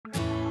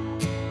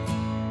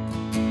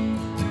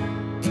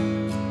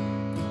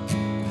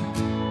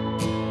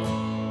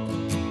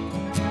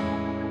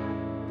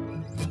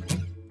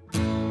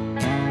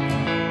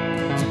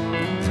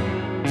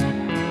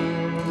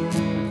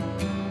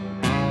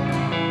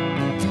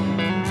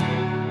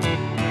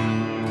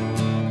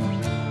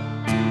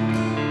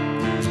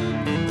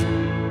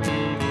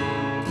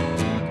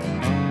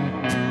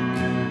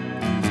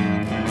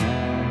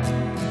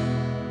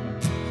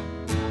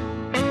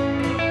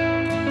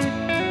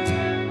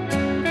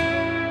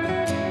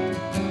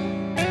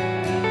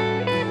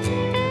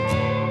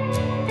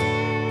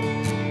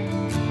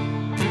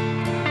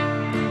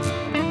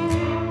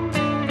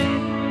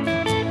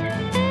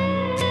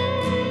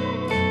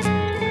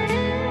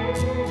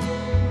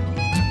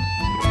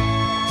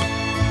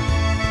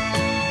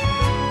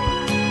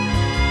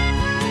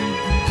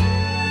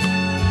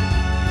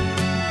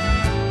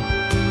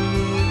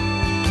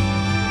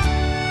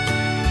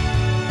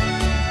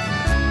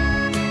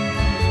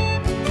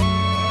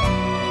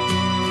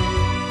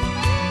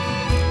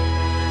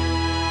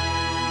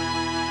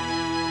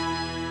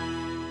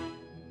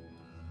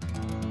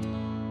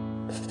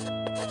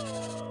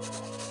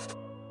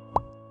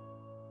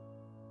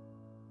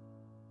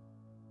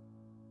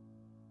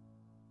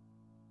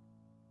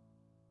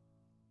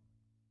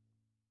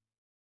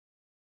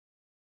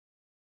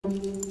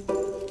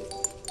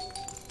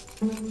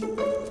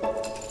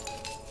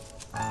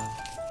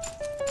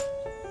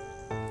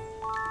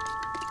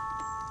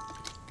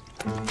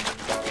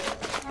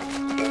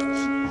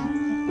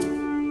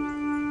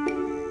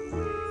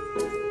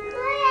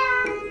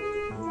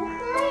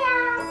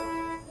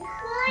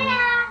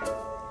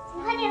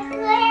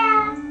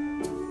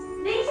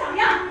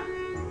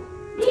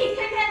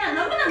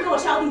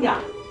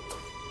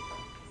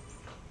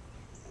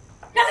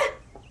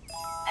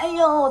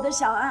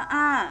小安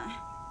安，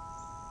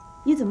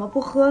你怎么不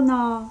喝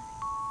呢？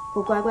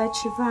不乖乖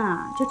吃饭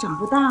就长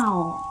不大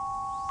哦。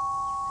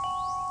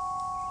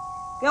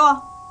给我。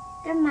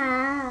干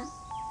嘛？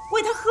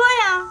喂他喝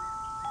呀。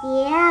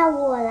别啊，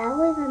我来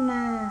喂他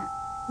嘛。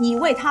你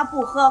喂他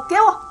不喝，给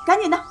我，赶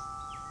紧的。他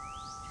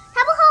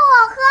不喝，我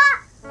喝。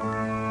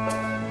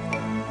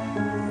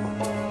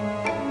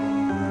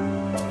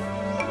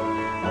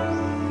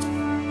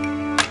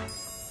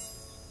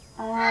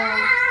哎，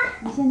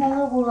你现在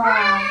饿不饿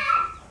啊？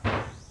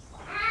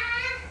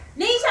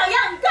林小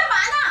样，你干嘛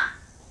呢？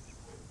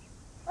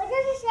我就是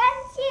生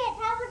气，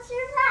他不吃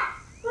饭，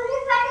不吃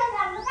饭就长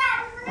不大，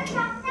能不能长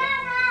不大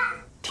呢？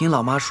听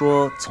老妈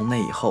说，从那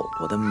以后，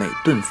我的每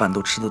顿饭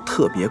都吃得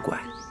特别乖，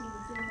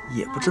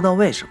也不知道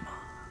为什么，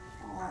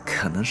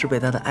可能是被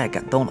她的爱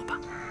感动了吧。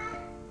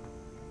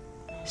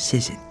谢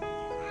谢你，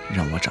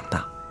让我长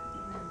大。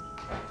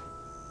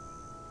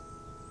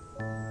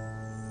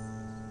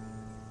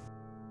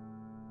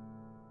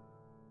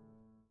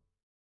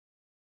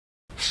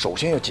首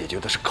先要解决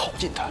的是靠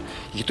近他，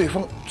以对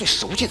方最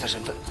熟悉的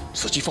身份，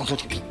伺机放松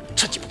警惕，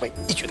趁其不备，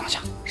一举拿下。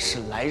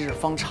是来日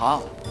方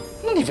长。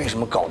那你为什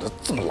么搞得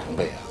这么狼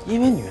狈啊？因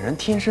为女人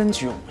天生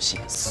具有母性，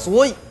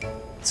所以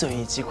最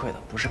易击溃的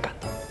不是感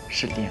动，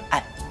是恋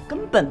爱。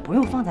根本不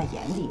用放在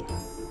眼里。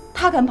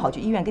他敢跑去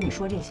医院跟你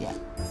说这些，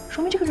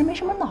说明这个人没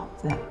什么脑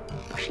子，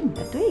不是你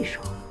的对手，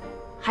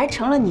还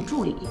成了你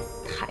助理，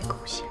太狗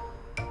血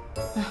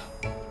了。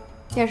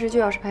电视剧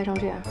要是拍成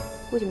这样，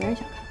估计没人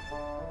想看。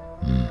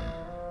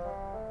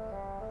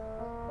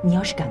你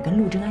要是敢跟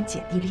陆正安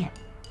姐弟恋，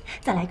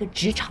再来个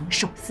职场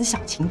手撕小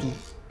情敌，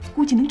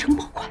估计能成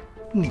爆款。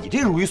你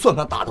这如意算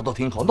盘打得倒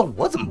挺好，那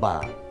我怎么办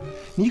啊？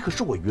你可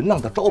是我云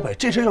浪的招牌，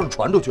这事要是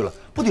传出去了，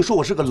不得说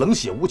我是个冷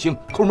血无情、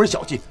抠门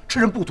小气、吃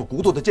人不吐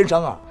骨头的奸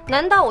商啊？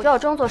难道我就要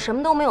装作什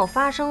么都没有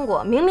发生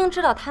过？明明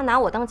知道他拿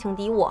我当情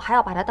敌，我还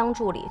要把他当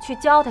助理，去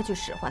教他，去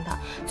使唤他，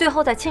最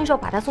后再亲手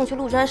把他送去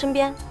陆正安身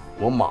边。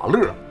我马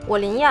乐，我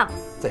林样，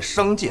在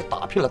商界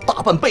打拼了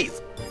大半辈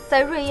子，在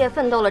瑞业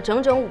奋斗了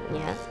整整5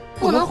年，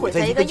不能毁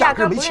在一个压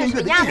根没签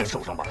约的艺人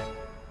手上吧？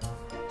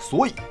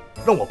所以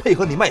让我配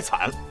合你卖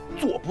惨，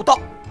做不到。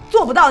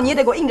做不到你也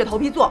得给我硬着头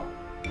皮做，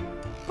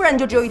不然你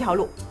就只有一条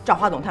路，找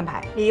华总摊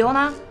牌。理由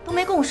呢？都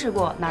没共事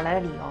过，哪来的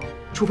理由？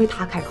除非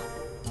他开口，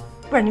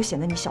不然就显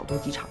得你小肚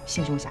鸡肠、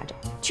心胸狭窄，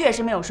确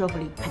实没有说服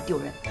力，还丢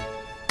人。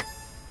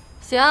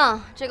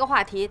行，这个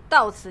话题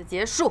到此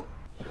结束。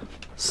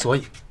所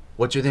以，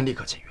我决定立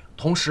刻签约。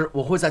同时，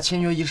我会在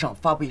签约仪式上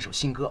发布一首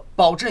新歌，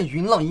保证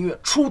云浪音乐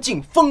出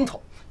尽风头，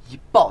以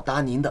报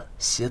答您的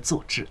协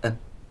作之恩。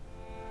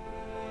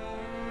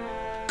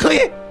可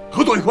以，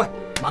合作愉快，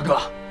马哥。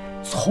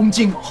从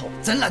今往后，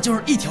咱俩就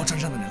是一条船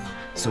上的人了。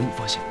所以你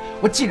放心，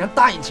我既然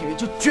答应签约，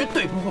就绝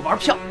对不会玩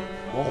票。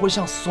我会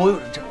向所有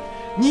人证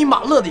明，你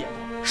马乐的眼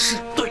光是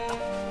对的。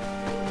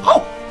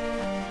好。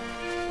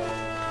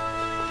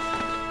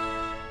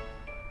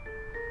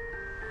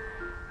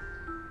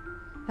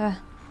哎，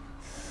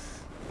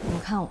你们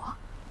看我，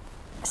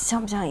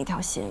像不像一条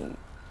咸鱼，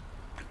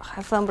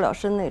还翻不了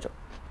身那种？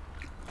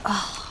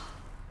啊！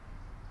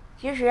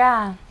其实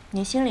啊，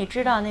你心里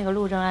知道那个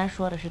陆正安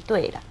说的是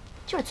对的。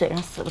就是嘴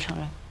上死不承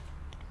认。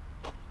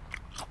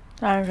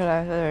30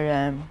来岁的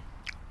人，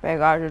背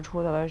个20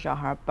出头的小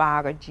孩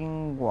扒个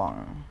精光。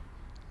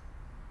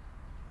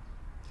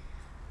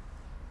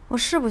我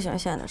是不喜欢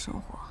现在的生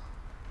活，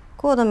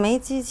过得没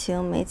激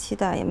情、没期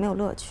待，也没有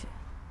乐趣，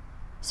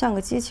像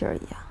个机器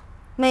人一样，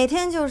每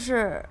天就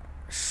是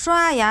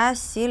刷牙、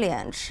洗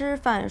脸、吃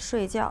饭、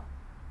睡觉，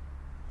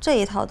这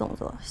一套动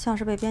作像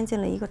是被编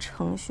进了一个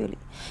程序里，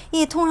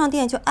一通上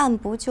电就按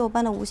部就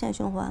班的无限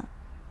循环，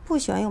不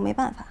喜欢又没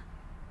办法。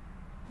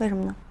为什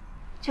么呢？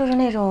就是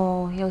那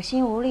种有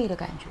心无力的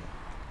感觉，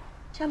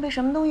像被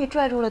什么东西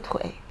拽住了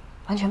腿，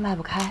完全迈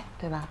不开，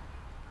对吧？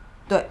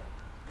对，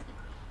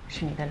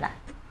是你的懒，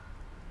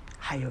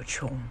还有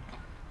穷。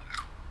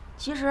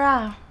其实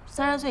啊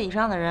，30岁以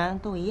上的人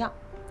都一样，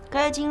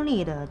该经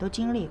历的都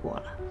经历过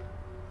了，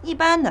一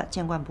般的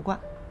见惯不惯，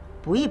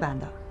不一般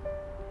的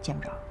见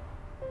不着。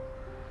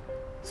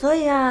所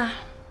以啊，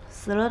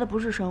死了的不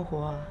是生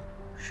活，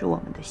是我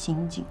们的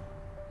心境。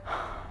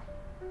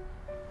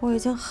我已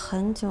经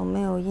很久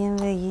没有因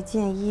为一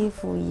件衣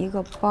服、一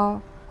个包，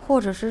或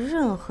者是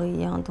任何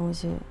一样东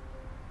西，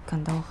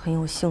感到很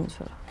有兴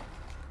趣了。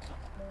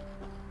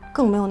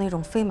更没有那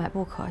种非买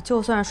不可，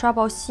就算刷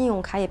爆信用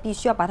卡也必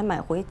须要把它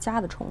买回家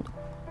的冲动。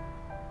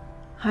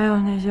还有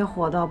那些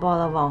火到爆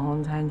的网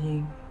红餐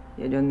厅，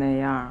也就那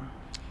样。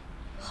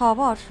好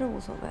不好吃无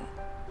所谓，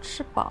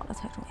吃饱了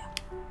才重要。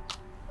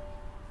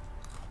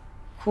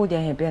哭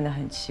点也变得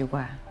很奇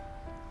怪，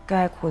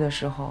该哭的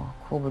时候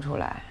哭不出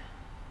来，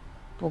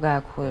不该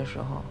哭的时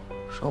候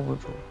收不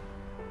住，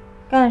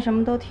干什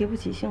么都提不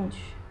起兴趣，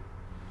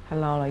还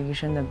落了一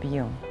身的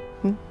病。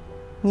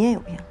你也有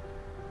病？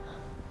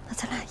那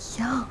咱俩一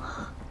样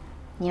啊。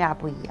你俩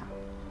不一样，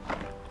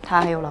她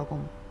还有老公。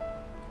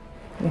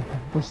我们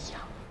不一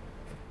样。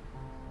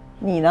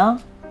你呢？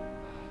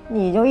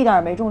你就一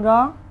点没中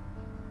招？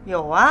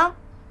有啊，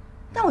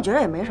但我觉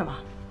得也没什么，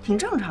挺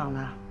正常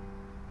的。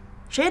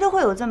谁都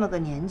会有这么个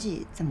年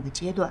纪，这么个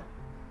阶段。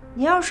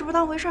你要是不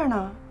当回事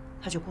呢，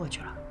它就过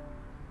去了。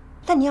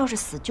但你要是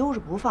死揪着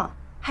不放，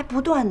还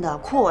不断的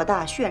扩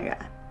大渲染，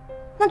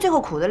那最后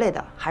苦的累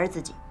的还是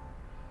自己，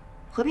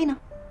何必呢？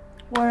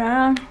果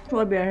然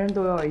说别人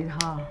都有一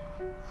套。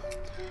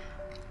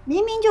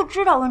明明就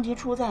知道问题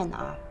出在哪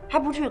儿，还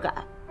不去改，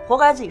活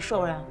该自己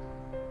受呀。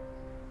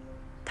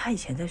他以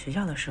前在学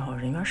校的时候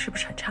人缘是不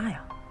是很差呀？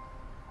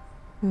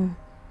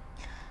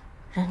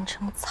人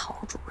称曹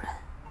主任。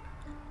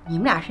你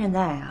们俩现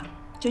在啊，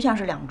就像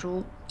是两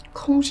株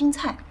空心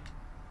菜，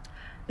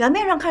表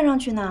面上看上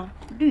去呢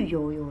绿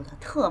油油的，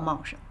特茂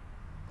盛，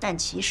但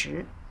其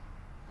实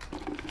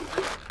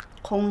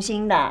空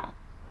心的，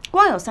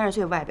光有30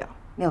岁外表，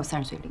没有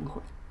30岁灵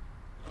魂。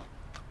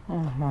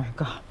My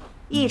God！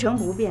 一成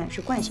不变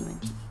是惯性问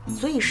题，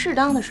所以适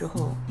当的时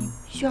候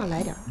需要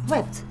来点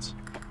外部刺激。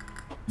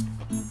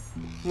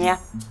你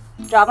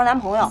找个男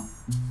朋友，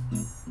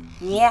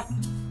你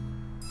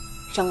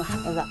生个孩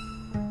子，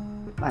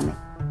完美。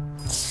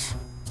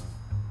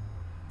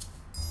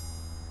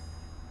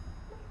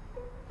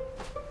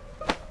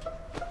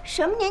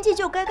什么年纪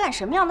就该干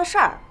什么样的事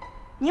儿，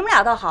你们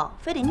俩倒好，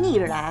非得逆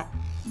着来。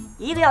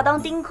一个要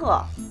当丁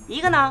克，一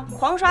个呢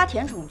狂刷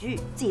甜宠剧，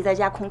自己在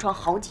家空窗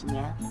好几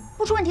年，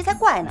不出问题才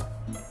怪呢。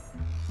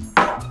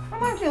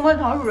那请问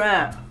曹主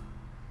任，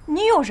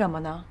你有什么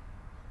呢？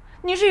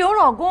你是有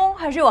老公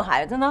还是有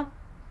孩子呢？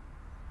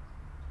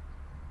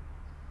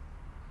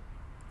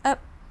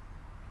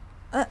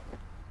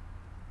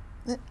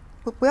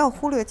不要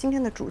忽略今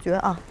天的主角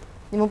啊！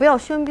你们不要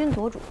喧宾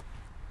夺主。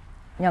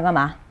你想干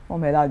嘛？问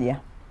回到底。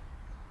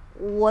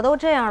我都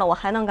这样了，我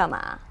还能干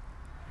嘛？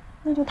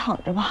那就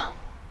躺着吧。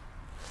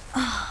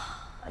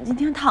今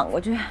天躺过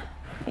去，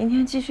明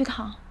天继续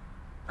躺。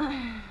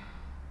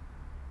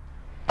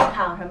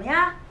躺什么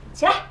呀？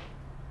起来，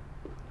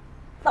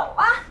走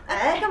啊！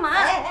哎，干嘛？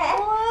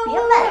别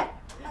问。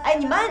哎，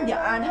你慢点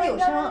儿，他有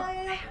声。哎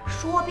呀，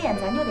说变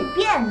咱就得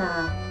变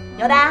呐。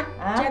牛达，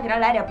今儿给他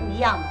来点不一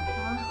样的。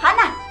盘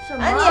呐，什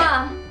么？起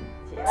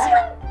来！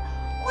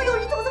哎呦，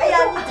你怎么这么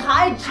重？你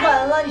太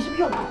沉了，你是不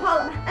是有胖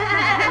了？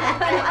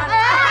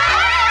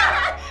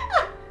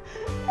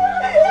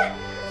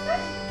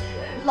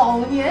老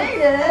年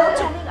人，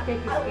就那个，给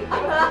把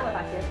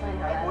鞋穿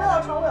下来。我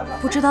要穿。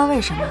不知道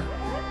为什么，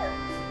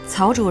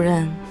曹主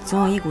任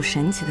总有一股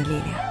神奇的力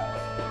量，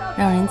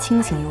让人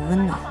清醒又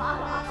温暖。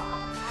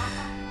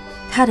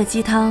他的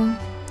鸡汤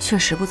确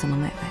实不怎么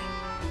美味，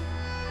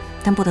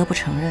但不得不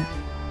承认，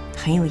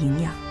很有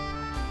营养。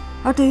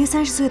而对于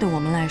30岁的我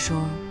们来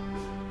说，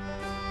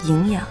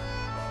营养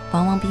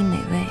往往比美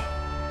味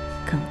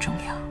更重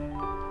要。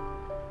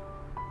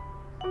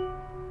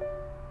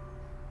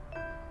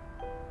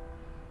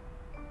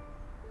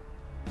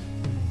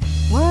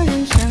我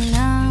人生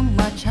那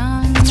么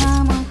长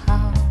那么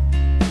好，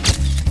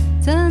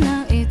怎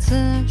能一次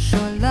说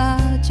了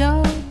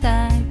就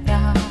代表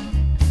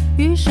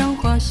与生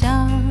活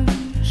相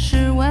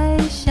视微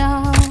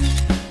笑，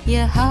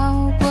也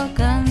好过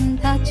跟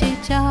他计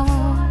较。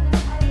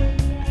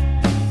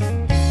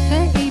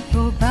退一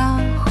步把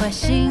坏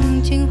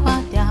心情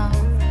划掉，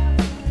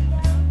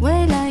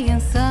未来颜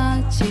色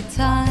七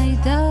彩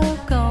的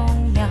狗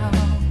鸟，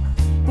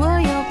我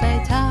又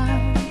被他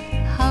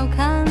好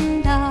看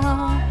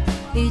到，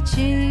一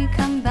起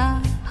看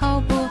吧好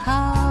不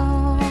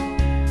好？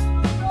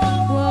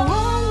我问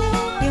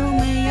你有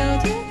没有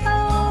听到，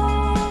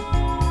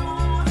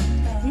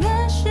人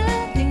是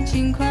灵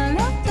轻快乐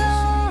的，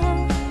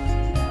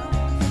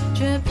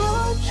却不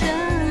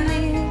真理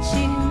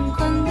情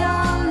困到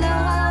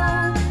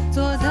了，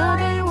做的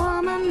对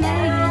我们没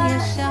也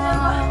笑。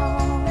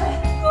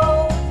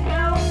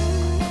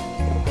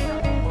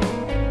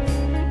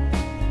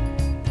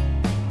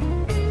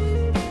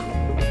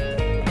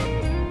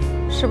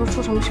是不是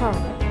出什么事儿了？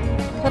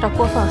有点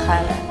过分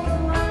嗨了。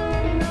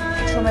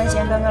出门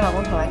前刚跟老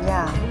公吵完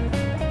架。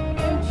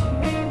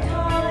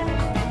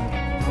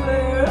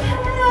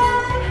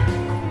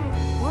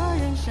我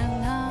人生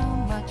那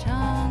么长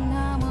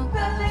那么好，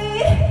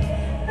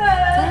怎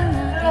能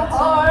一次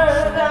说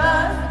了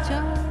就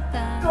代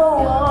表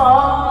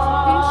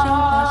与生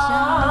活相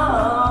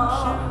视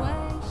微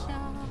笑？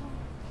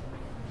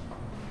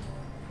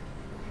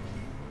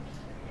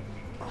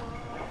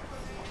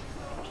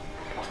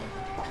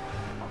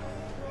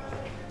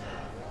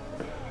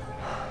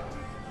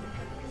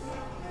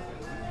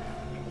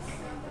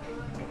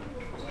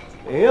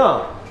林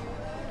样？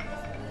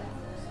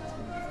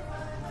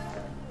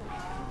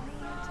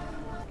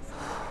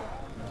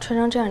穿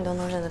成这样你都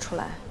能认得出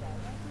来？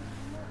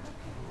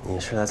你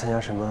是来参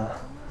加什么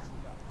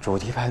主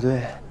题派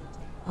对。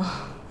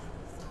啊。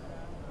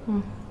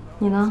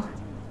你呢？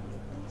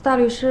大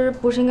律师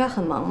不是应该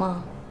很忙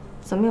吗？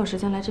怎么有时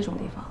间来这种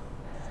地方？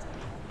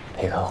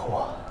陪客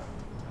户。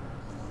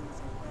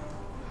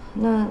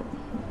那，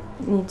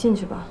你进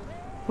去吧，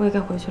我也该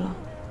回去了。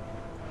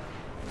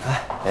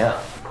哎，林阳，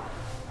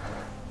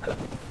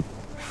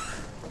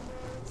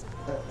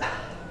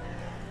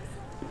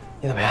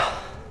你怎么样？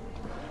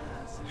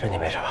身体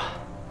没事吧？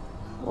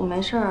我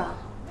没事啊，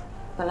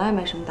本来也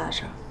没什么大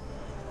事。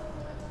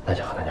那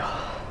就好，那就好。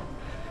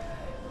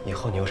以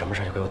后你有什么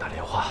事就给我打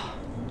电话，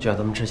就像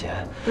咱们之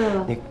前。对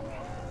了，你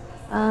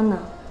安安呢？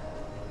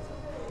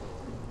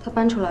她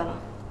搬出来了。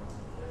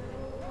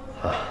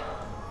啊，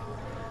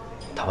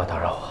他怕打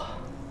扰我。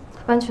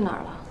她搬去哪儿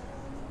了？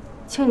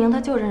清明她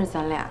就认识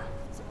咱俩。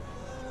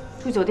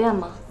住酒店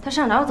吗？她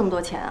身上哪有这么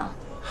多钱啊？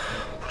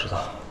不知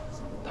道，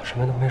他什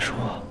么都没说。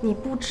你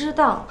不知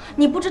道？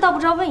你不知道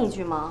问一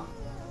句吗？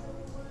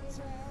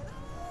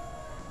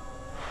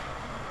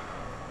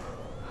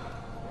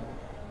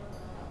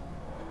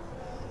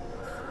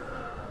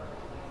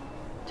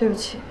对不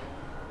起，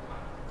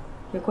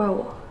也怪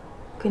我，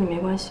跟你没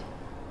关系。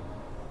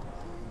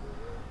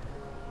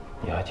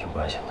你还挺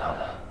关心他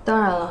的。当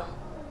然了，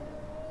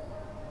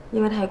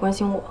因为他也关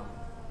心我。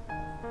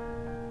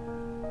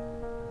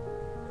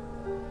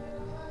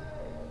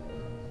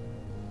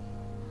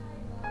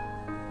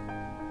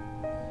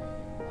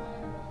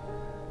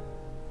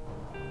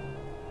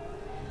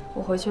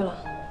我回去了，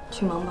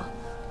去忙吧。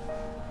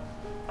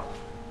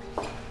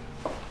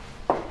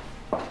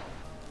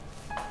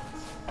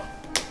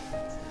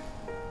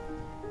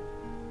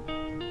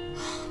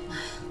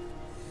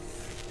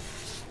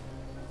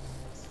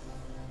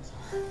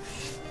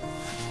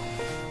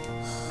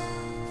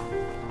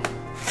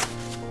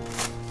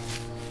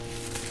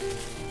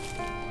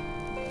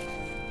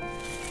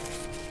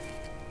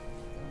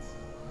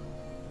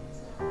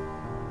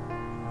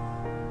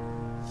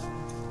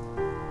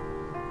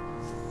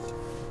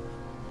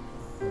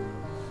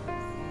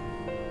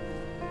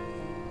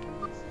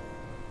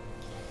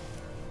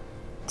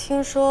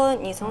听说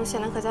你从谢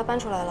兰克家搬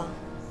出来了。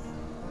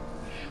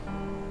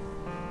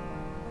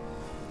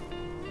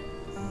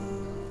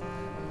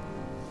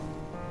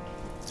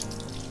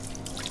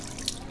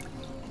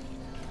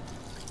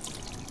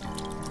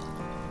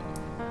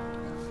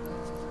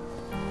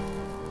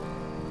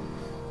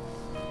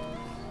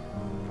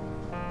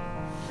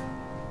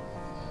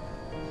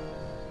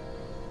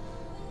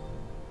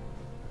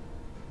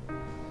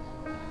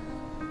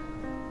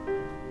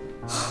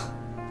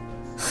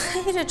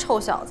嘿，这臭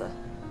小子！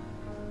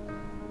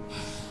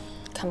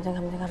看不见，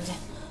看不见，看不见，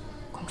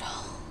管不着。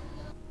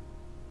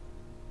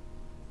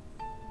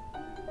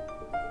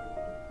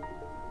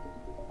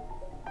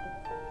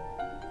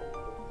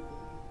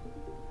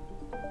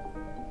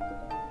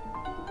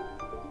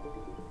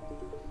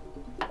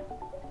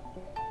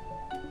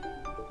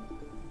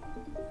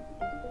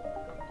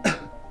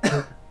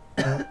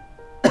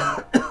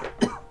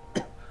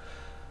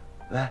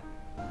喂，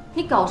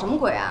你搞什么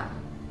鬼啊？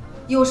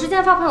有时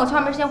间发朋友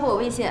圈，没时间回我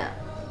微信。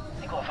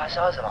你给我发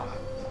消息了？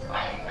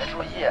没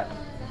注意。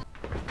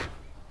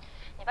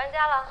你搬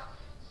家了？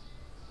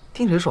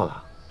听谁说的？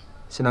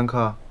西南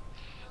科？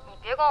你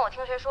别管我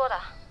听谁说的，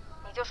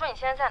你就说你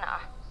现在在哪儿。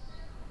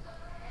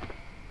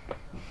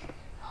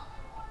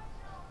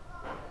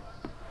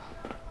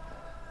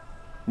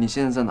你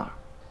现在在哪儿？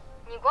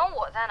你管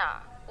我在哪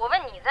儿？我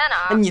问你在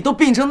哪儿？哎，你都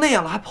病成那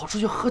样了，还跑出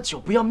去喝酒，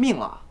不要命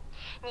了？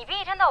你别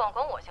一天到晚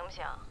管我行不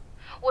行？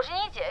我是你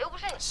姐，又不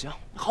是你。行，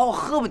你好好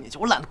喝吧你去，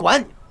我懒得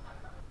管你。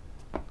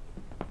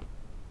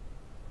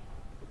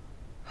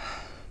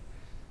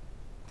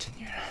这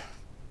女人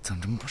怎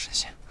么这么不省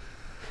心？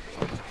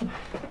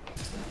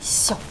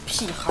小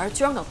屁孩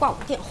居然敢挂我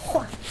电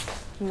话，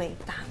没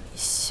大没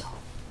小。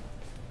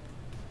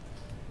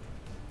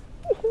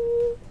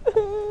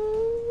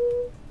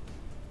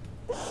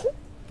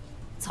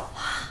怎么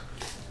了？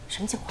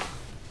什么情况？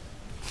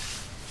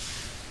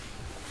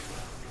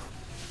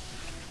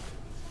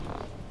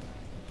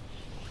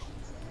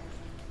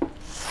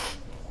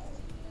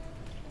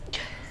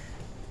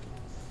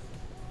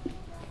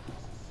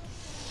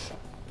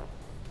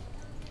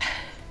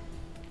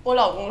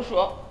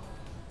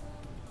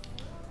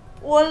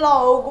我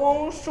老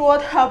公说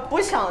他不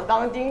想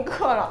当丁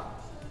克了，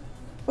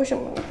为什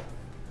么呢？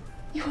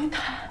因为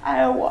他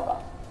爱我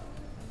了，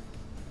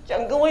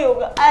想跟我有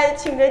个爱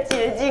情的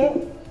结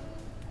晶。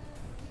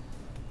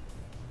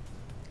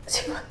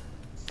请问，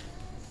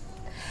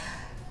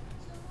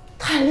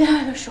谈恋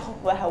爱的时候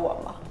不爱我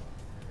吗？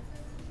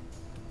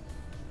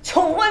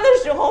求婚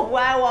的时候不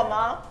爱我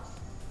吗？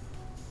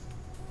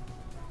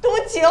都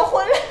结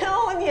婚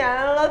6年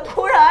了，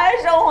突然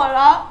爱上我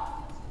了，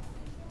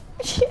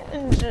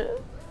偏执。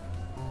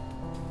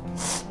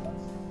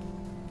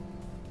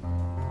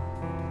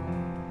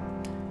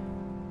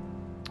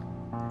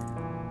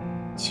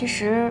其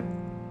实，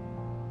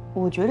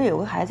我觉得有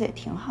个孩子也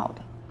挺好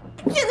的。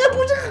现在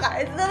不是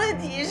孩子的问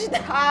题，是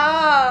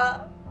他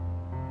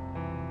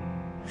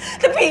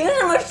凭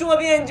什么说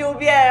变就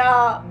变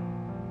啊？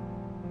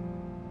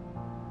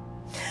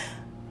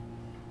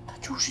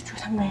就是觉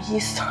得没意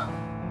思，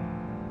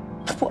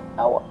不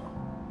爱我。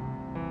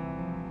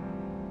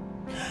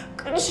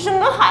可是生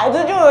个孩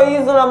子就有意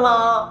思了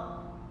吗？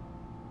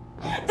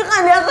他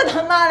还得和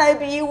他妈来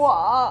逼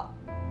我，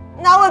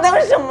拿我当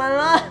什么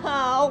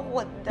了？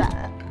混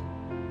蛋！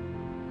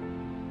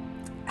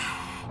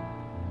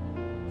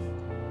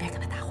别跟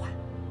他搭话。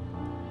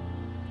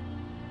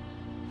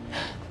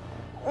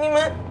你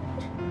们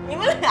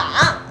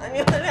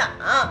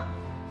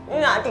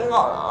俩听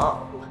好了啊！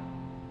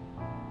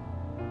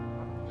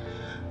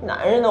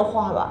男人的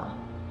话吧，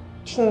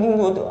听听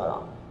就得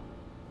了，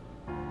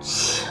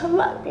千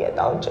万别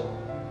当真，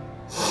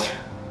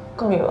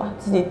更别把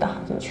自己打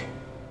进去。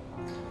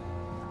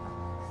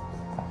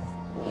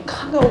你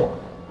看看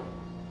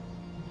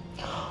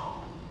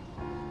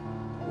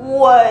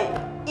我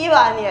一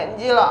把年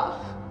纪了，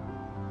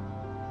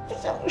不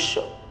想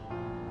生，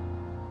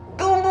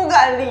更不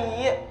敢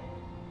离，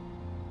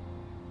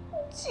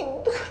进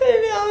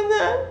退两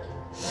难，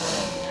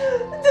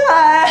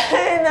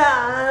太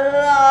难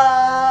了。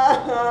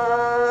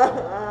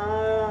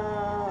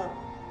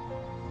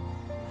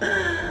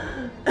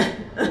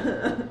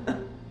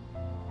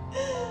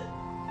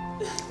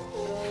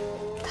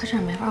他这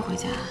样没法回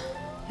家，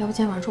要不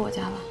今天晚上住我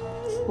家吧？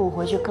不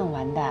回去更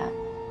完蛋，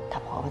她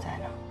婆婆在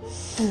呢。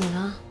那你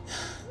呢？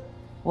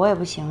我也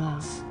不行啊，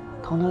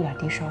头脑有点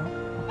低收，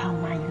我怕我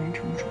妈一个人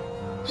撑不住。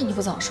那你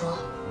不早说，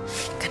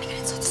赶紧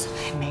走走走。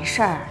哎，没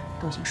事儿，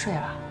都已经睡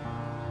了，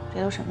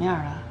这都什么样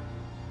了，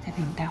再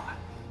陪你待会儿。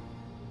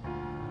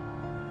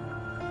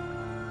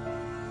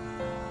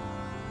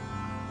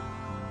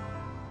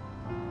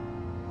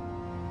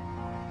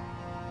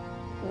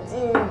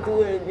进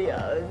退两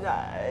难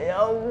呀，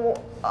我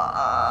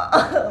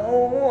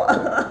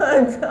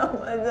怎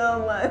么这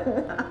么难？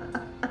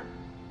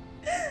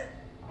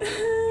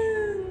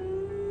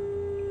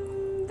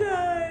太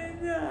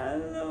难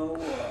了，我。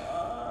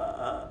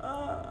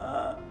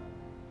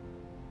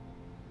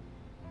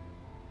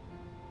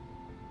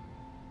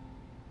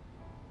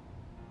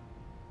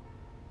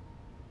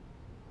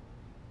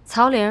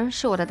曹玲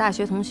是我的大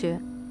学同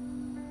学，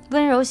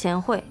温柔贤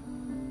惠，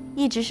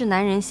一直是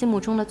男人心目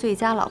中的最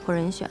佳老婆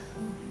人选。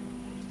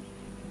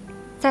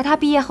在她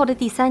毕业后的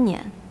第3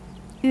年，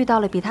遇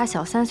到了比她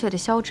小3岁的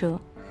萧哲，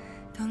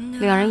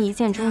两人一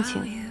见钟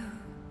情。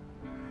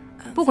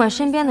不管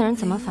身边的人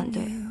怎么反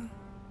对，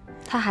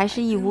她还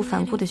是义无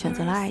反顾地选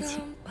择了爱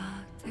情。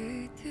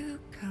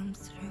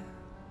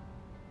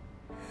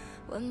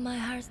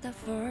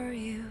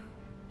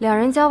两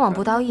人交往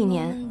不到1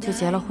年就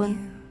结了婚，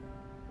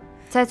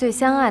在最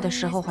相爱的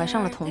时候怀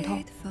上了彤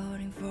彤。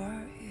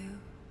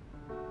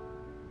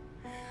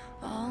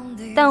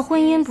但婚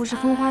姻不是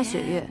风花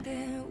雪月，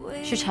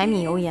是柴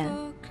米油盐。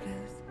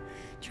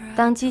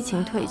当激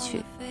情褪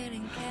去，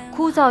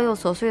枯燥又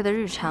琐碎的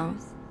日常，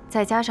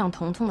再加上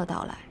彤彤的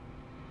到来，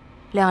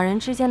两人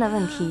之间的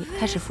问题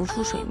开始浮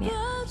出水面，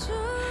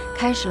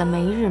开始了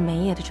没日没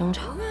夜的争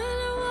吵。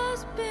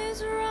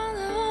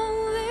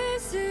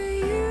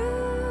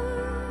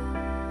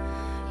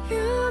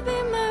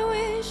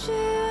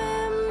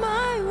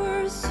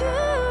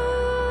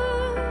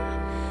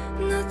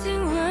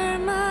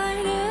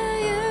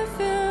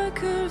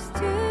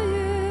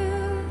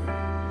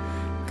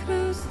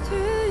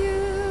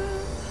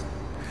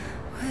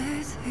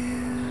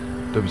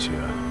对不起，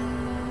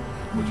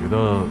我觉得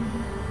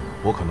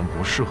我可能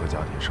不适合家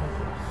庭生活。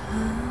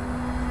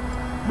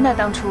那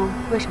当初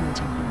为什么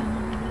结婚？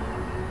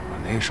我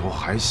那时候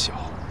还小，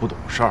不懂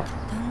事儿。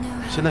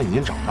现在已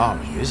经长大了，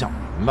也想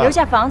明白了。留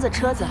下房子、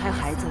车子还有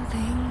孩子，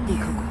立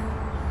刻滚。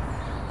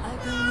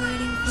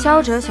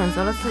萧哲选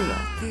择了自由，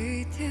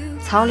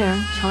曹玲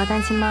成了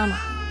单亲妈妈。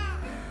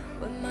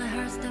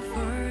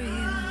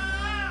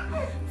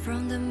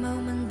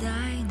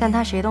但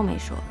她谁都没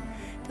说，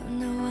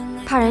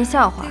怕人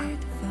笑话，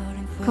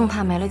更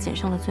怕没了仅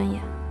剩的尊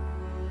严。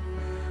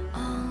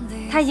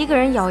她一个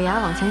人咬牙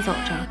往前走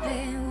着，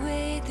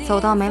走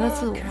到没了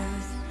自我，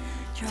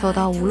走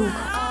到无路可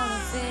走。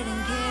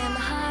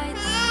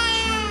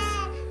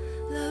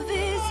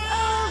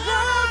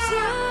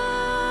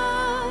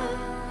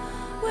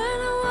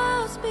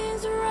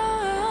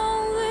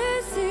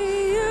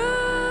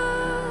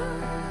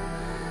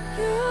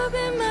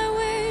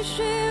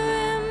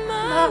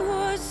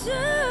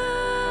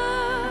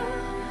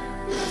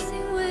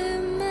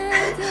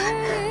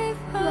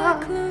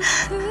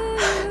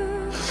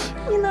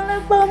你能来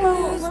帮帮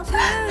我吗？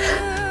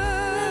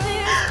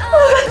我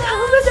可扛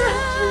不下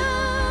去。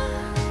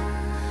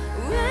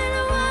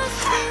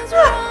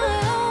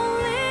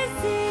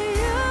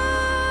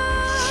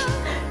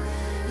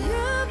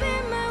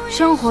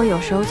生活有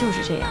时候就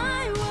是这样，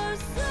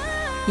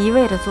一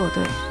味的做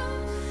对，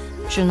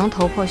只能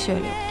头破血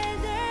流。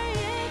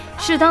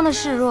适当的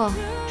示弱，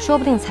说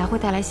不定才会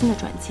带来新的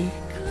转机。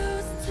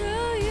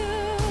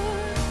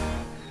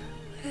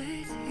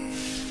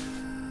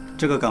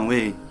这个岗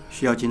位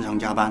需要经常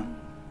加班，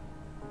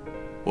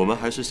我们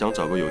还是想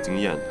找个有经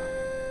验的。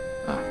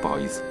不好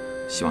意思，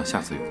希望下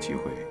次有机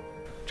会。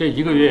这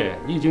1个月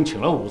你已经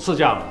请了5次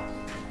假了。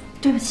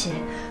对不起，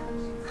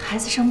孩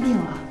子生病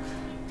了，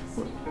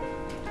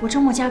我周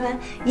末加班，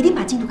一定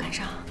把进度赶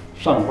上。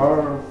上班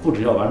不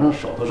只要完成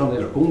手头上那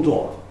点工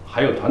作，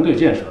还有团队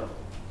建设。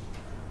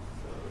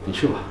你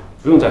去吧，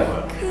不用再回来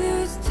了。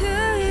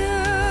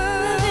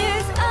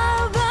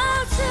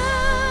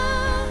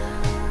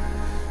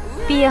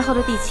毕业后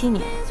的第7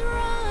年，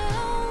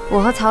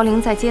我和曹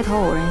玲在街头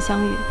偶然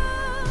相遇，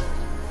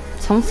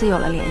从此有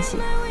了联系。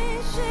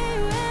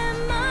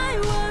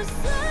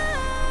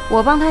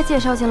我帮他介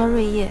绍进了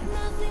瑞业，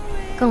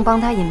更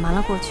帮他隐瞒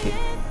了过去。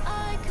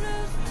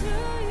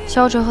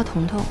肖哲和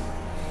彤彤，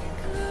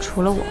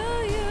除了我，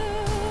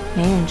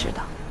没人知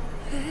道。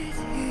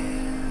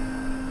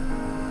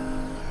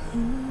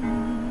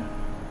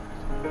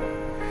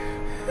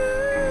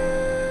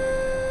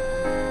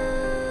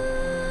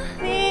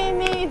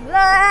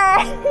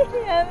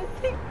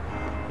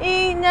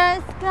In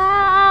the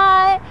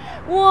sky，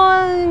 我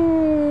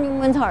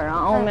问词儿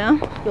啊，后面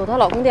有她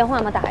老公电话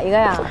吗？打一个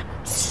呀。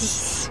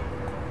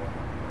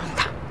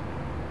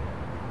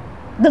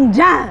冷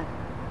战，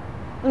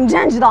冷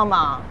战知道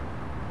吗？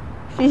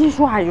谁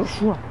说话就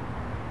输了。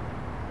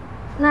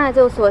那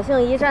就索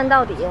性一战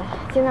到底，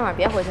今天晚上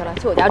别回去了，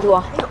去我家住。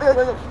啊？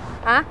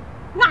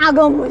那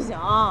更不行。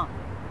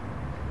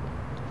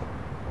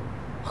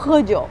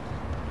喝酒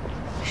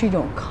是一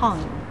种抗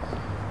议，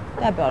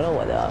代表了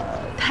我的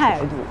态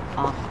度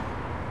啊。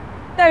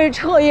但是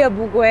彻夜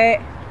不归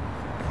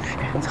是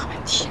原则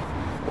问题。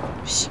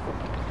不行，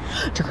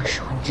这个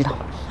时候你知道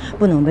吗？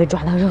不能被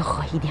抓到任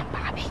何一点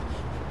把柄。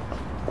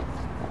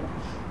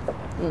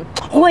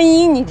婚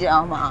姻你知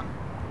道吗？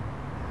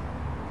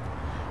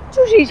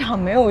就是一场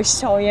没有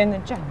硝烟的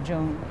战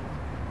争，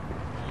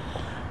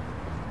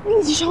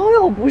你稍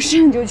有不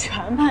慎就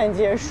全盘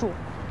皆输，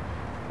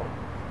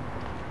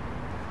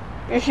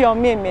必须要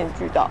面面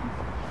俱到，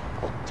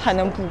才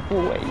能步步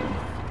为营。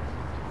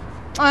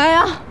哎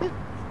呀，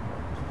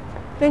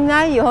等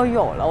咱以后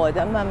有了，我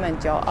再慢慢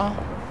教啊。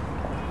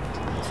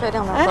确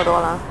定他喝多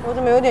了？我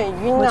怎么有点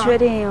晕啊？我确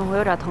定，我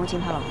有点同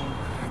情她老公。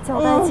叫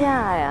代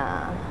驾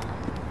呀。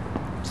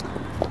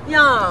呀，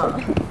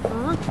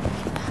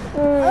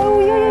哎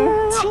呦呀，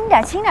轻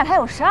点，轻点，他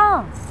有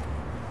伤。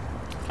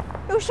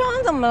有伤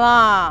怎么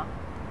了？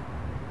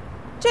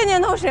这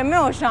年头谁没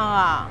有伤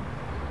啊？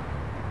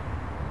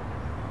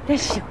但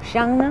是有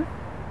伤呢，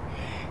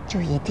就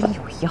一定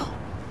有药。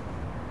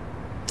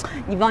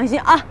你放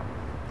心啊，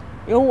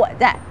有我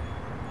在，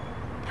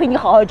陪你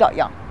好好找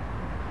药。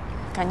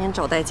赶紧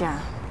找代驾。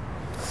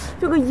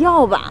这个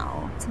药吧，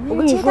我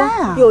跟你说，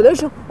有的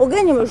时候我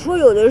跟你们说，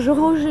有的时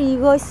候是一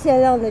个限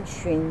量的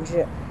裙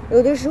子，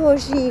有的时候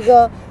是一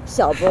个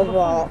小包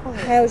包，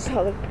还有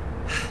巧克力，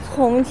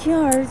从天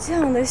而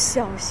降的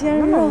小鲜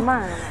肉。那么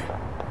慢啊！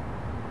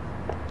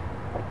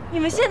你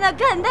们现在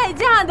干代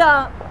驾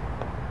的，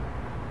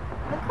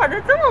怎么考得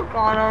这么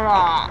高了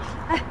吧？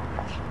哎，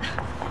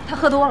他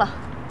喝多了，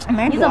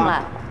你怎么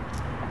了？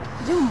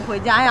就我们回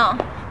家呀。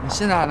你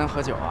现在还能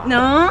喝酒啊？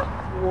能。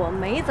我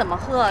没怎么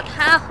喝，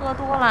他喝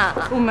多了。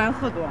我没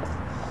喝多。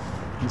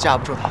你架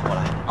不住他过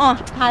来。嗯，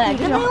他来。你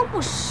跟他又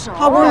不熟。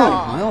他不是女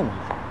朋友吗？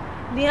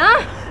林儿，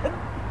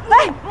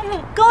来，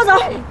跟我走。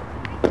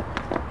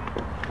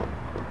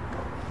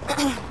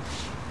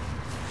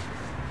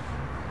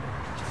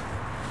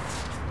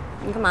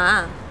你干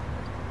嘛？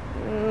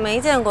没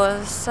见过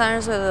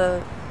30岁的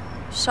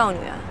少女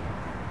啊？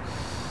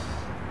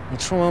你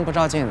出门不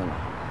照镜子吗？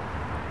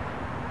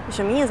你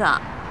什么意思啊？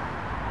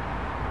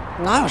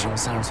哪有什么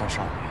30岁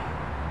少女？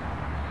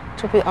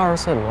这不20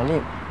岁萝莉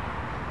吗？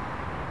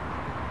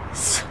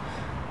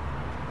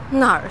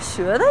哪儿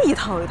学的一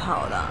套一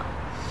套的？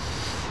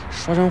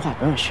说真话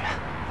不用学。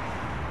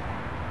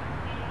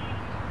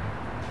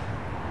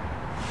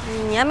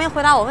你还没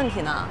回答我问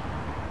题呢。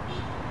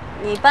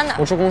你搬哪？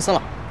我住公司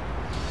了，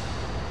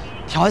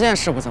条件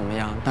是不怎么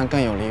样，但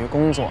更有利于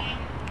工作。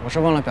我是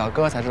问了表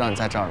哥才知道你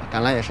在这儿的，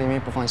赶来也是因为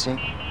不放心，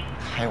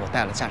还有我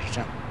带了驾驶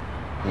证，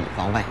以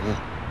防万一。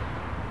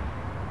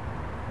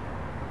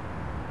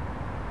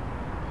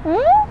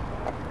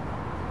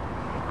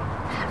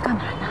干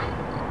嘛呢？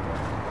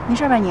没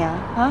事吧你？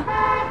啊？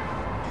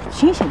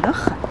清醒得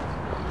很。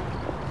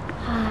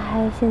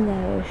嗨，现在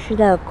是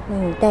在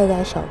控你代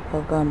驾小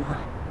哥哥吗？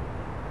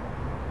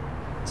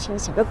清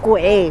醒个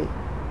鬼！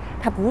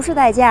他不是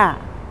代驾。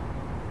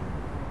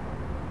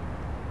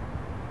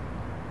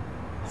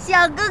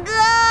小哥哥，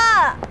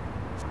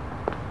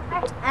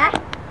哎，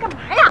干嘛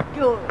呀？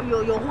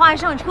有话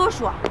上车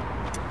说，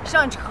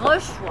上车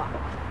说。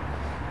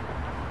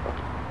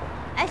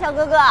哎，小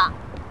哥哥，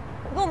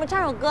你给我们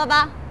唱首歌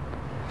吧。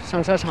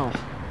上车唱吧。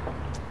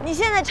你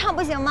现在唱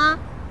不行吗？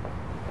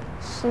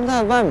身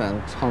在外面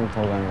唱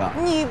多尴尬。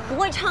你不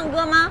会唱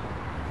歌吗？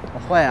我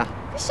会啊。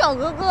小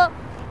哥哥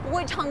不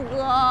会唱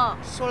歌。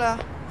说了呀，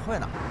会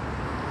呢。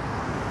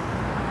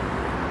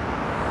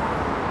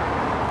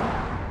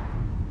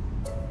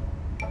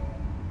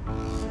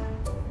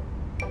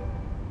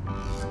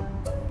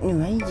你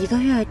们一个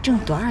月挣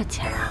多少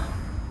钱啊？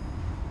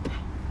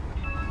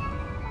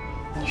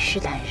你是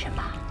单身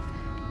吧？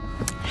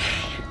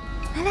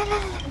来，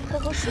喝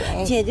口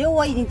水。姐姐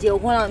我已经结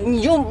婚了，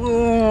你就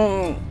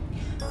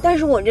但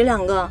是我这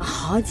2个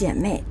好姐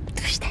妹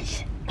都是单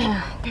身。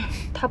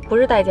她不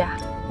是代驾。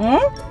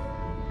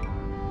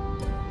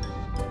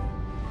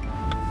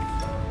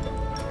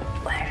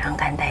晚上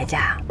干代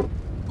驾，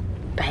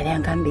白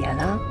天干别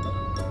的。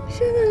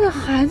现在的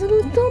孩子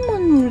都这么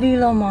努力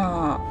了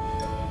吗？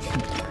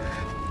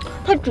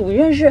她主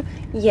任是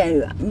演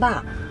员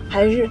吧，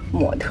还是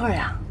模特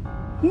呀？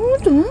我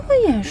怎么那么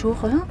眼熟，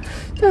好像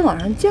在网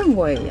上见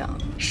过一样。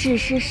是，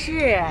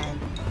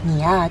你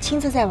呀，亲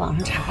自在网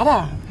上查的。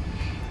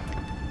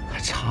还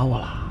查我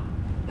了？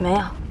没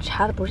有，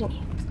查的不是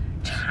你，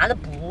查的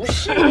不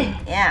是你，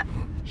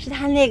是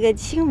他那个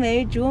青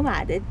梅竹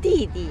马的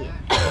弟弟，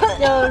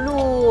叫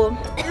陆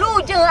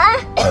正安。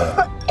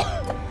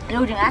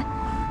陆正安，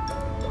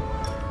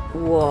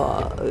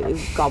我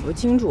搞不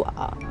清楚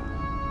啊。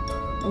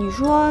你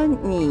说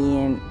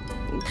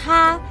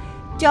他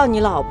叫你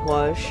老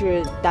婆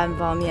是单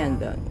方面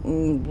的，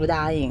你不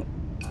答应，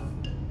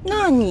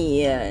那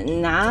你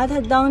拿他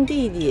当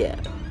弟弟，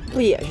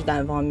不也是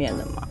单方面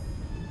的吗？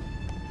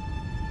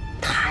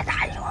他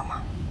答应了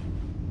吗？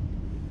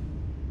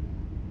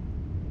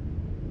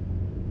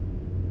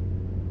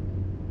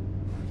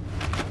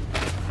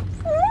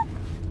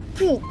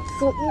闭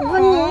嘴吧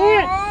你！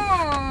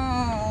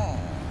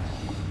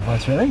我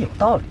觉得有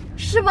道理，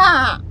是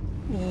吧？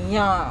你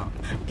呀，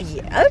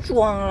别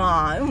装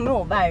了，又没有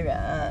外人。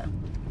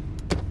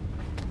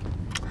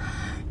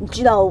你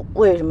知道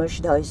为什么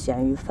是条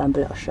咸鱼翻不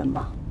了身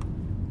吗？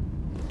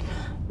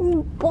你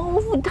包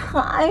袱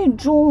太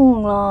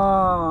重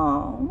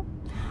了，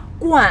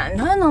管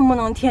他能不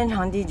能天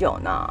长地久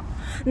呢？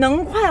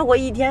能快活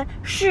一天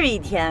是一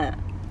天。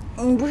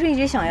你不是一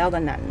直想要个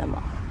男的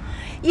吗？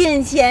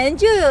眼前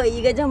就有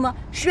一个这么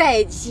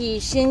帅气、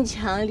身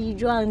强力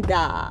壮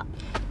的。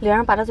脸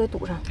上把他嘴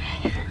堵上。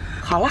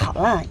好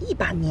了，一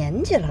把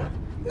年纪了，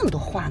那么多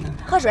话呢。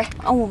喝水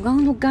啊，我刚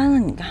刚都干了，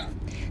你看，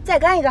再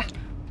干一个。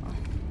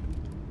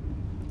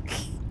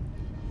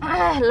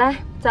哎，来，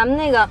咱们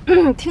那个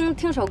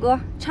听首歌，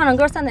唱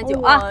歌3点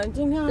9啊。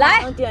今天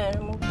来点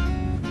什么？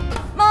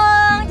梦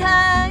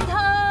探头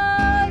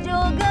就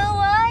跟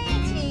我一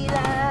起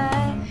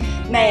来，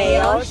没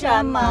有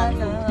什么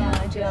能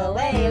挡着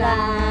未来。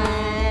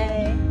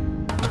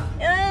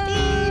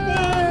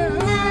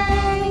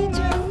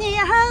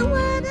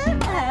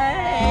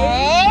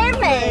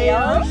没有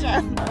什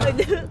么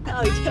能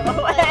挡着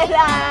未来。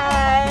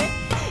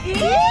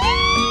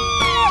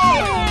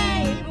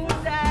不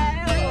在，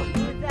我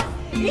不在。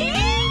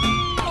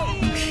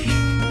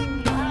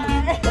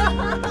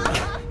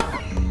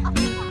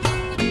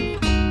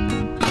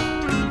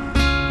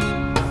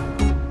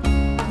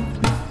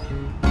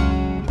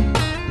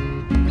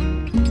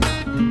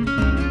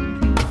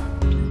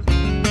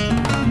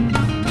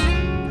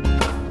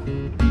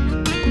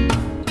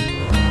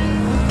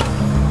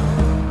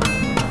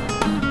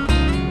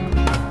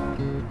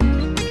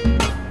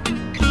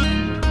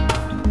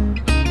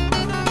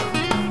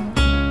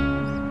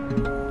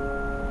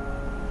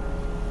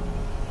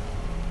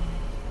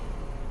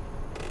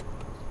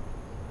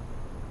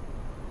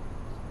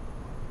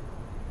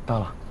到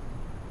了。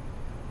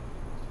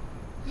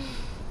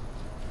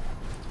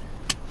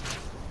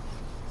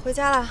回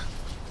家了，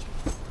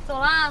走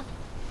了，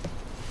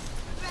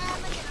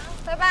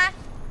拜拜。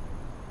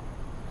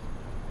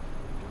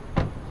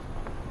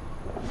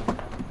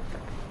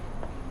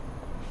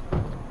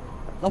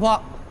老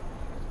婆，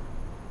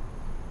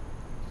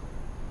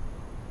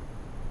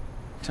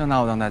真拿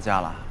我当代驾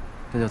了，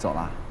这就走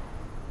了？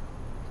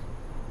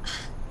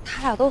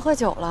他俩都喝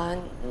酒了，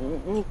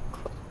你。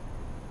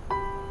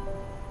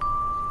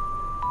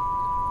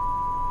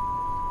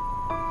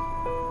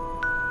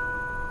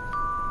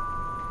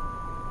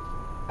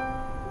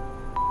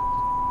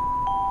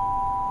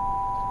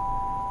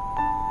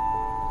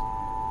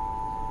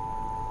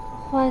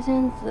花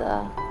仙子，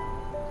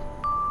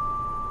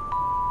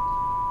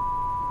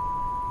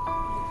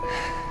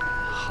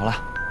好了，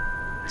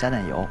加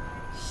点油。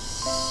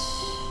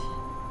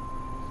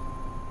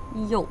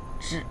幼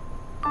稚。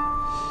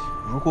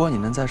如果你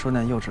能再说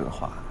点幼稚的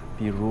话，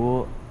比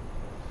如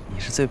你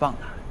是最棒的，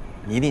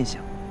你一定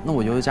行，那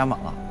我油就加满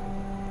了。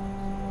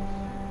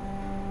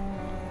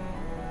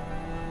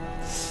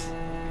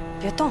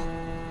别动。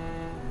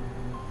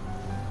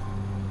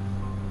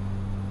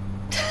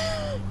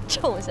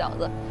臭小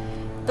子，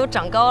都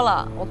长高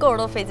了，我够着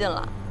都费劲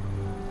了。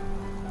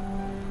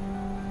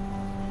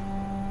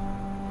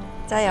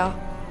加油！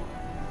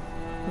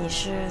你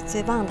是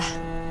最棒的，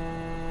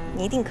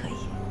你一定可以。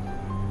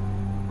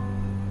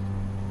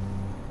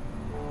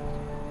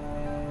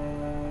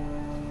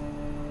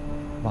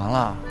完了。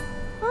啊？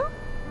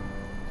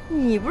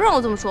你不是让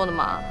我这么说的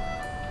吗？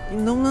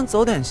你能不能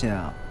走点心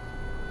啊？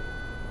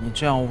你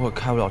这样我可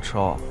开不了车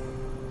哦。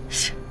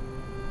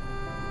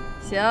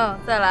行，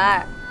再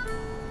来。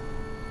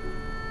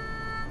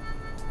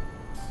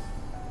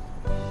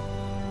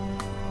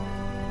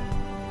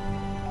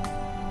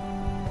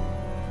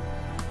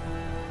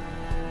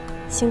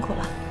辛苦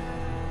了。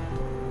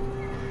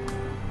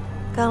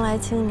刚来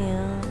青宁，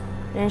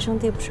人生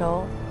地不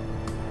熟，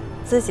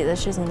自己的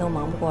事情都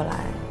忙不过来，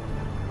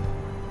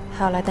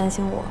还要来担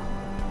心我，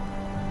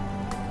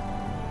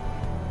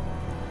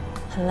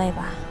很累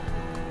吧？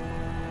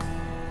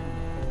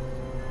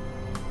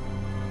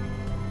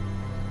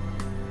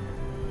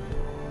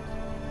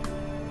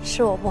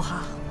是我不好，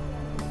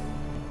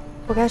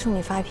不该冲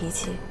你发脾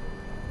气，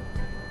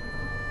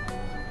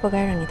不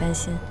该让你担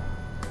心。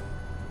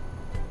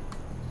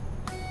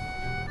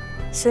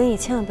所以你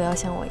千万不要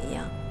像我一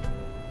样，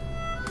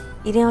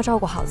一定要照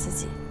顾好自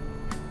己。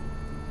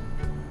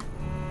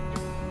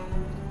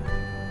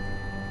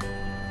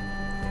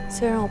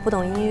虽然我不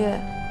懂音乐，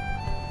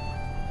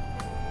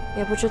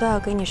也不知道要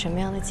给你什么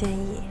样的建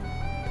议，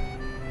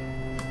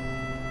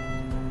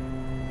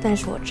但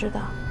是我知道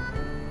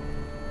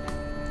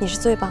你是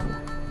最棒的，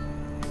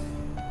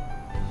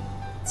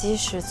即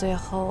使最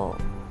后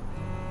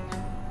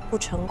不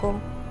成功，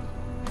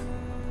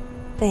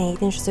但也一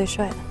定是最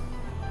帅的。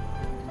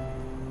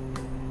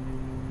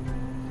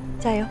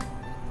加油！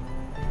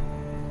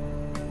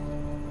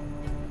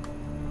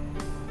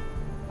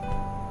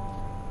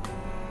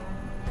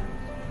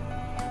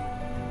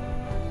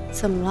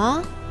怎么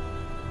了？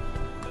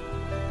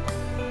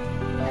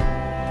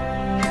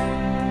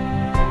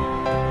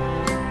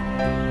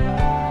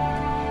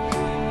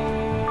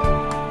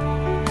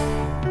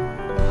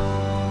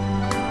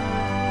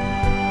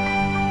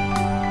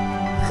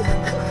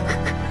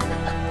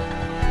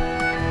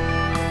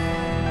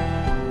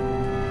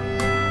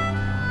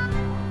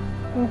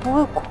你不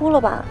会哭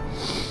了吧？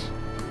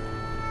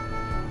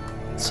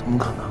怎么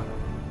可能？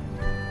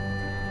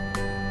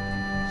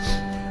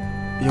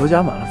油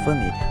加满了，分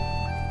你一点。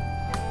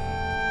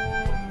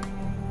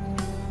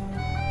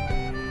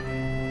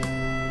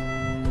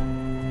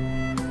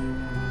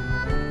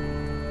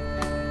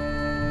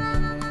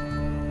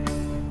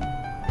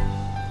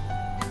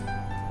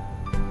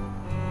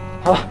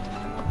好了，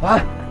晚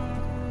安。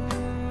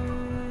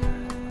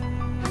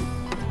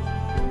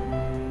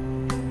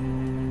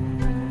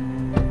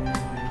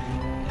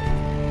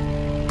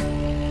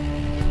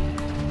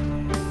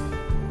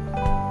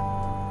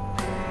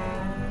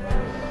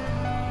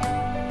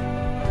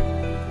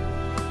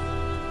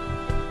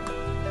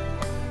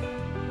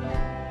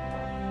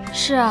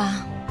是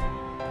啊，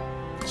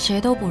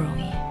谁都不容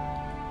易，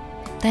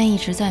但一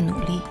直在努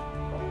力。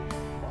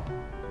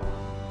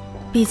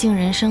毕竟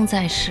人生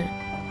在世，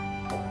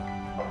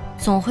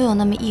总会有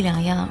那么一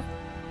两样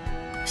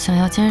想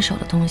要坚守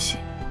的东西。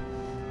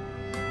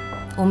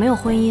我没有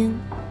婚姻，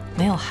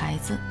没有孩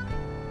子，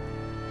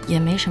也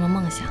没什么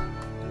梦想，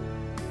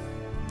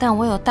但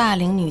我有大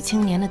龄女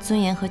青年的尊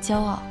严和骄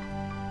傲，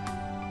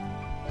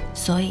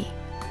所以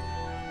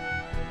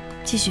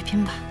继续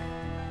拼吧。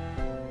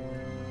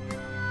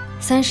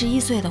31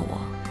岁的我，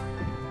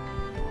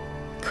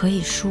可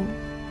以输，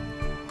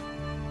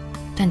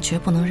但绝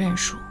不能认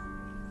输。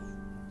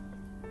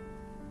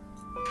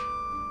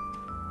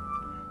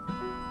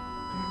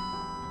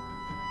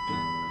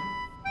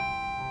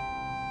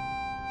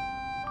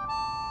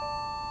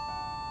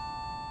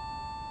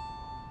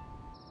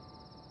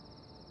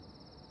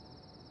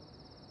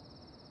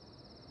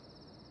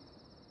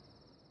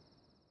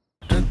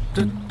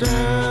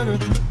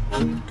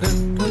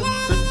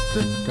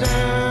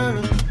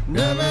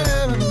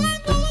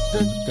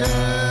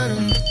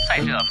在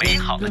这美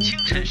好的清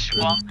晨时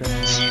光，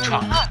起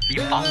床了，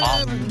林宝宝。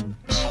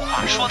俗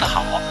话说得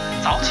好，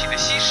早起的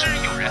西施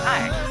有人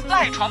爱，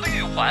赖床的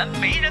玉环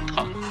没人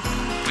疼。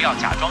不要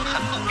假装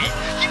很努力，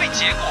因为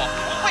结果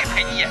不会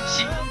陪你演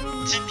戏。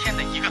今天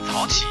的一个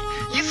早起，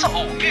一次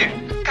偶遇，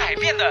改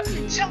变的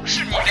将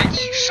是你的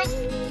一生。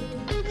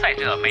在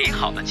这美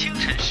好的清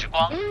晨时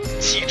光，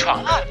起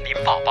床了，林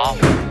宝宝。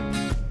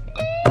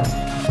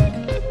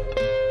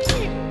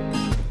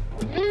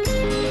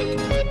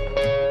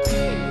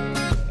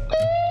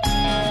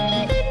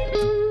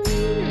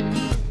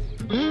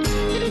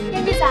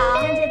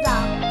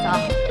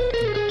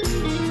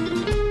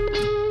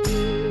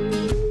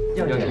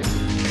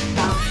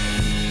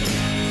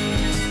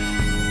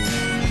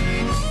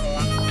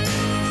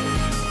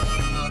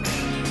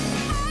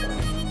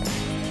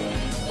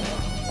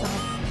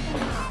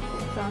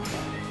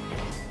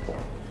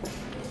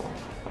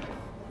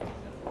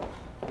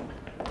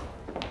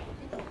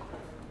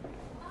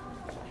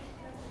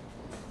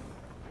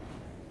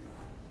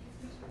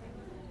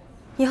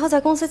以后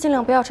在公司尽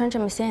量不要穿这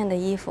么鲜艳的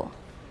衣服，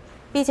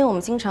毕竟我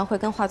们经常会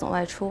跟华总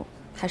外出，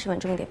还是稳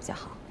重一点比较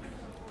好。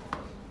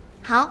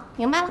好，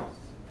明白了。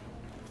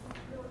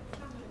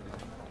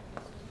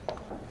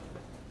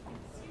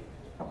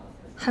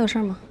还有事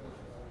儿吗？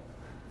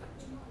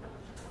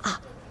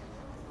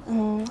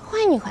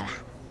欢迎你回来，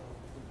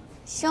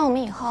希望我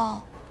们以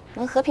后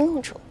能和平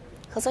共处，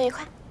合作愉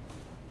快。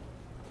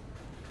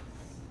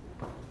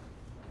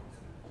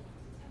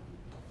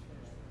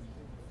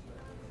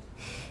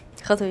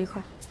合作愉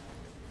快。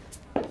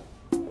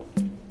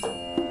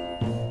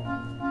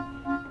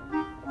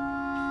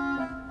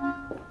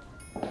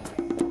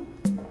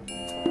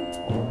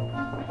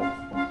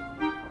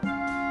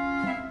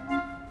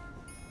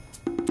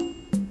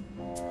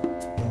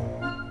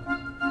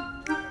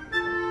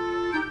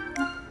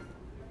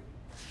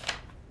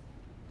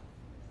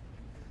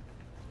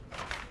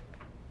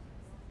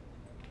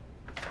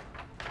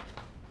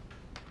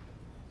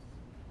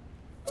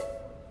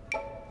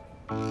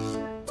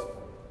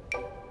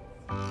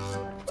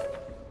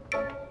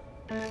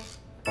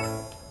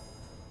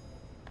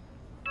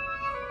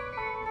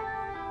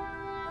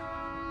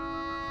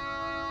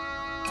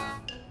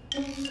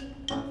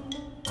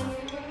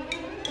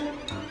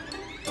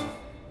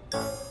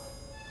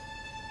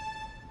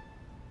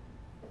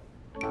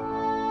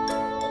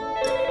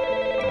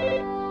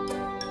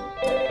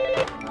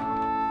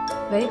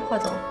喂，华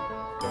总。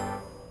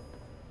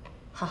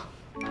好。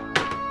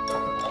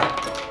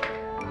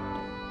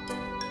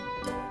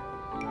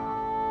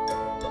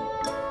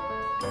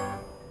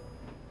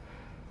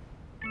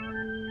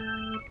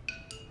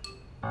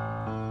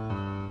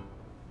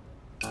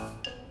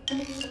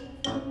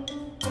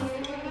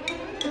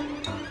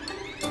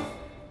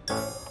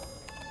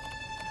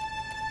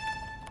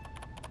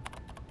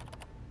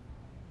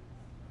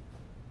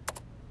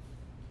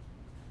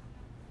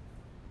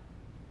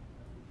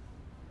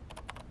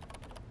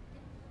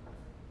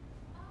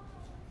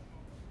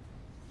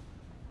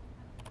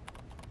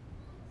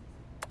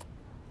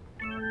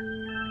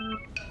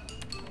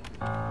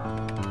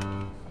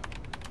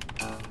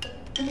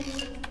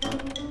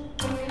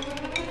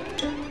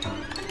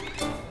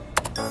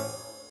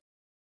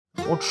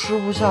我吃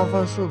不下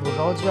饭，睡不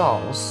着觉，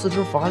我四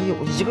肢乏力，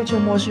我一个劲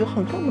摸虚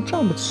汗，根本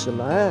站不起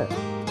来。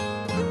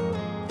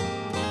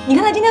你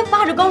看他今天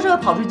发着高烧要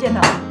跑出去见他，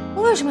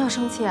我为什么要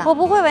生气啊？我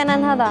不会为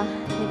难他的，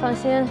你放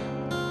心。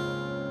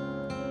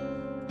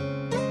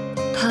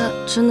他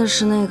真的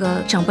是那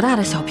个长不大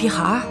的小屁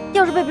孩，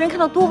要是被别人看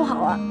到多不好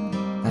啊！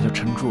那就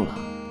撑住了。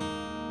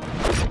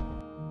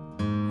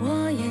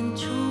我眼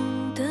中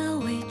的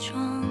伪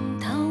装，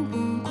逃不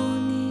过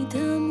你的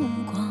目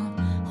光，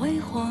挥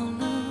霍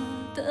了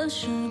的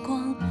时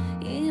光，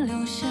已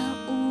留下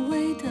无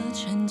谓的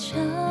逞强。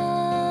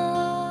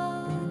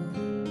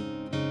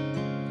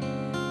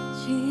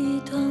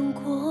几段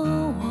过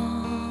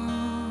往，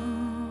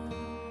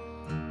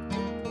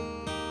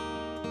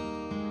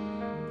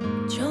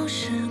旧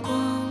时光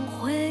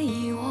会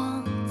遗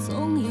忘，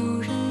总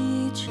有人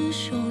一直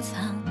收藏。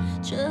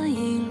这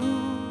一路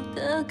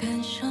的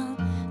感伤，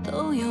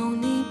都有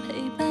你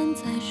陪伴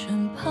在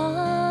身旁。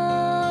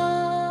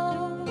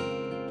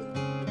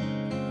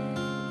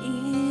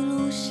一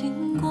路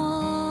星光，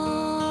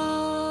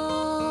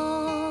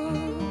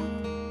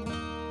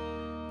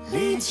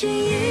历经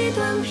一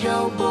段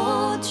漂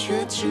泊，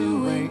却只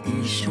为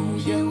一束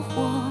烟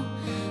火。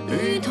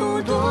旅途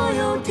多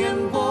有颠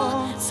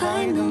簸，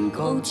才能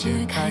够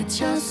解开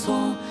枷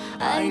锁。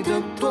爱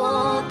得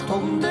多，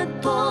痛得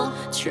多，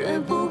却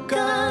不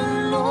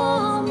甘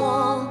落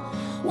寞。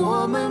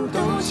我们都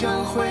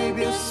将挥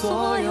别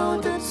所有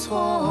的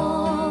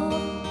错。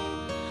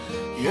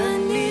愿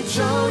你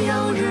朝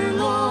阳日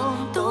落，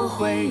都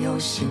会有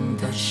新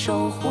的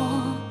收获。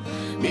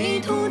迷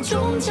途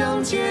终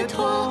将解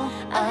脱，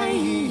爱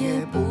意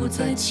也不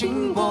再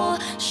轻薄。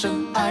深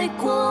爱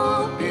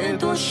过，别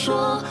多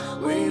说，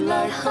未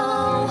来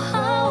好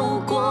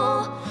好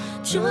过。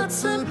这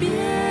次别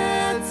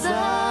再